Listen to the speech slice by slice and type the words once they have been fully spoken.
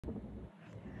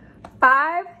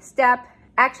5-step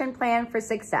action plan for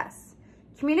success,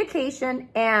 communication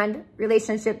and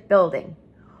relationship building.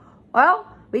 Well,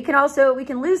 we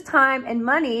can lose time and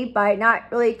money by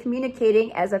not really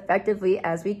communicating as effectively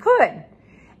as we could,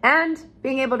 and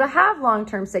being able to have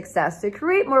long-term success to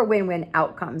create more win-win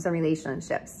outcomes in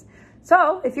relationships.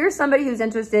 So if you're somebody who's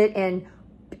interested in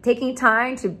taking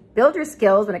time to build your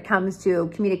skills when it comes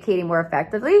to communicating more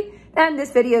effectively, then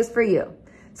this video is for you.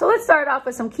 So let's start off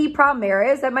with some key problem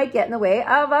areas that might get in the way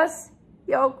of us,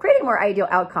 creating more ideal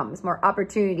outcomes, more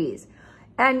opportunities,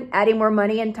 and adding more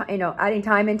money and adding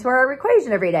time into our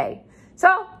equation every day.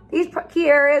 So these key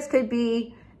areas could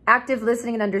be active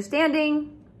listening and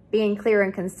understanding, being clear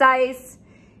and concise,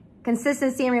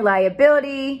 consistency and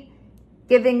reliability,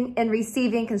 giving and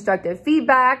receiving constructive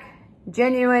feedback,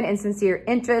 genuine and sincere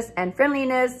interest and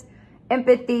friendliness,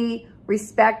 empathy,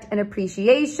 respect and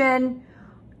appreciation,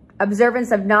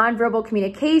 observance of nonverbal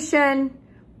communication,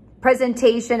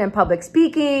 presentation and public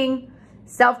speaking,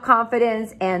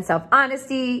 self-confidence and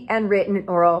self-honesty, and written and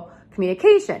oral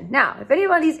communication. Now, if any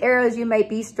one of these areas you might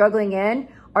be struggling in,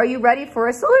 are you ready for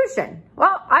a solution?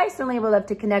 Well, I certainly would love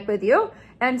to connect with you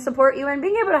and support you in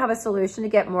being able to have a solution to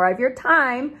get more out of your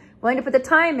time, willing to put the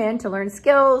time in to learn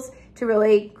skills, to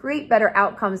really create better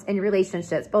outcomes in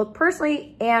relationships, both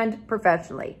personally and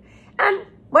professionally. And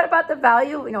what about the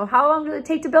value? How long does it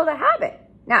take to build a habit?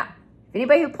 Now, if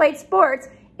anybody who played sports,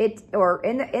 or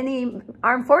in the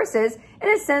armed forces, in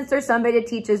a sense, there's somebody that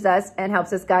teaches us and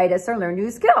helps us guide us or learn new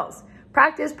skills.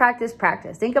 Practice, practice,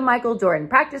 practice. Think of Michael Jordan.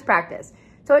 Practice, practice.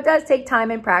 So it does take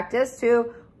time and practice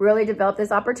to really develop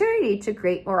this opportunity to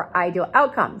create more ideal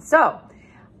outcomes. So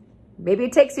maybe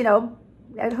it takes, who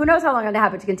knows how long a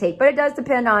habit can take, but it does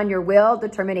depend on your will,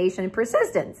 determination, and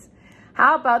persistence.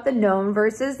 How about the known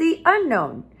versus the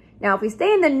unknown? Now, if we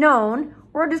stay in the known,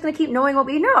 we're just going to keep knowing what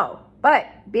we know. But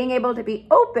being able to be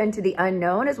open to the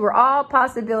unknown is where all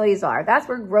possibilities are. That's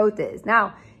where growth is.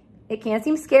 Now, it can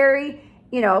seem scary,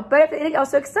 but it's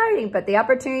also exciting. But the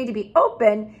opportunity to be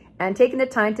open and taking the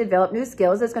time to develop new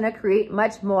skills is going to create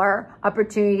much more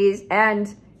opportunities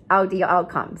and ideal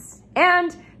outcomes.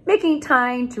 And making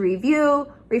time to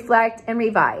review, reflect, and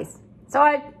revise.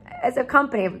 So as a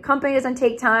company, if a company doesn't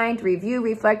take time to review,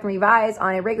 reflect, and revise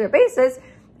on a regular basis,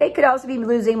 it could also be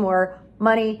losing more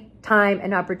money, time,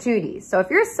 and opportunities. So if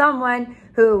you're someone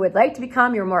who would like to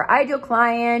become your more ideal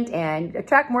client and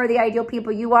attract more of the ideal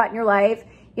people you want in your life,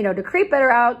 to create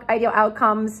better ideal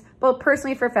outcomes, both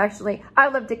personally and professionally,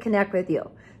 I'd love to connect with you.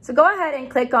 So go ahead and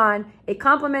click on a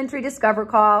complimentary discover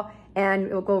call, and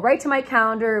it will go right to my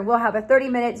calendar, and we'll have a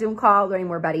 30-minute Zoom call learning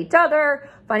more about each other,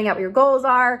 finding out what your goals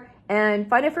are, and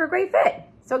finding if you're a great fit.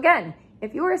 So again,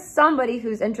 if you are somebody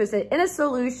who's interested in a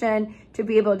solution to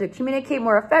be able to communicate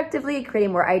more effectively,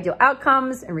 creating more ideal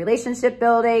outcomes and relationship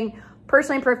building,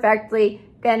 personally and perfectly,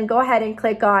 then go ahead and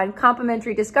click on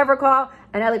complimentary discover call,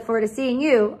 and I look forward to seeing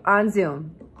you on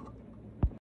Zoom.